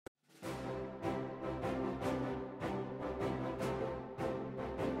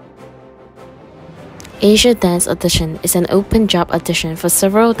Asia Dance Audition is an open job audition for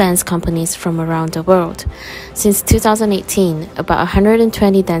several dance companies from around the world. Since 2018, about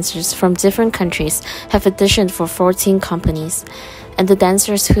 120 dancers from different countries have auditioned for 14 companies, and the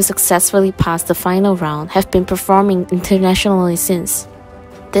dancers who successfully passed the final round have been performing internationally since.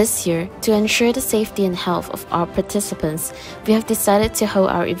 This year, to ensure the safety and health of our participants, we have decided to hold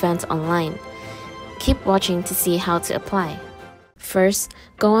our event online. Keep watching to see how to apply. First,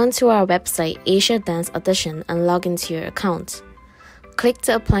 go on to our website Asia Dance Audition and log into your account. Click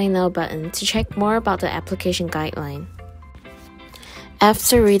the Apply Now button to check more about the application guideline.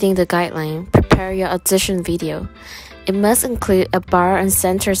 After reading the guideline, prepare your audition video. It must include a bar and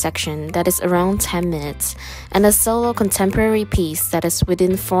center section that is around 10 minutes and a solo contemporary piece that is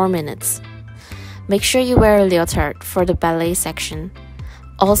within 4 minutes. Make sure you wear a leotard for the ballet section.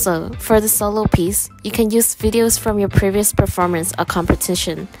 Also, for the solo piece, you can use videos from your previous performance or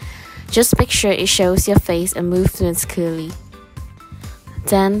competition. Just make sure it shows your face and movements clearly.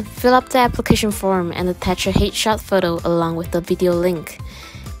 Then, fill up the application form and attach a headshot photo along with the video link.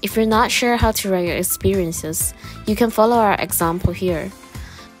 If you're not sure how to write your experiences, you can follow our example here.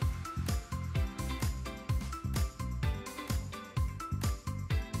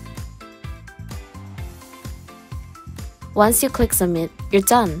 Once you click submit, you're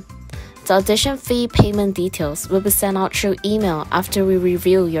done. The audition fee payment details will be sent out through email after we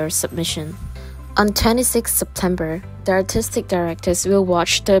review your submission. On 26 September, the artistic directors will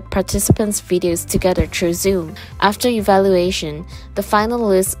watch the participants' videos together through Zoom. After evaluation, the final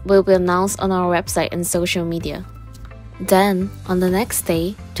list will be announced on our website and social media. Then, on the next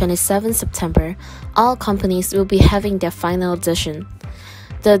day, 27 September, all companies will be having their final audition.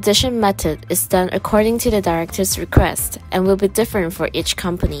 The audition method is done according to the director's request and will be different for each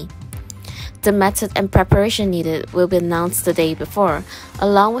company. The method and preparation needed will be announced the day before,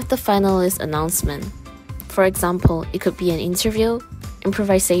 along with the finalist announcement. For example, it could be an interview,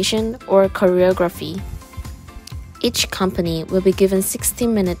 improvisation, or choreography. Each company will be given 60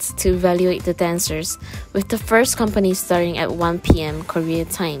 minutes to evaluate the dancers, with the first company starting at 1 p.m. Korea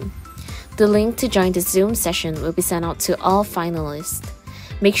time. The link to join the Zoom session will be sent out to all finalists.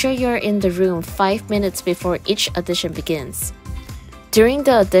 Make sure you're in the room 5 minutes before each audition begins. During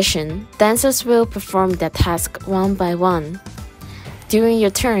the audition, dancers will perform their task one by one. During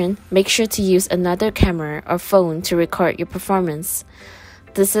your turn, make sure to use another camera or phone to record your performance.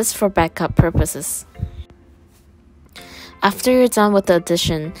 This is for backup purposes. After you're done with the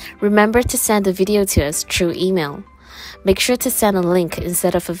audition, remember to send the video to us through email. Make sure to send a link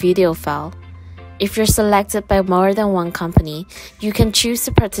instead of a video file. If you're selected by more than one company, you can choose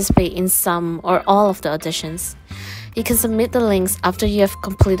to participate in some or all of the auditions. You can submit the links after you have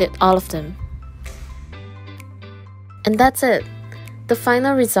completed all of them. And that's it! The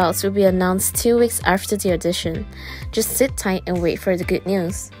final results will be announced 2 weeks after the audition. Just sit tight and wait for the good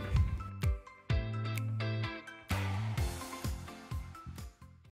news.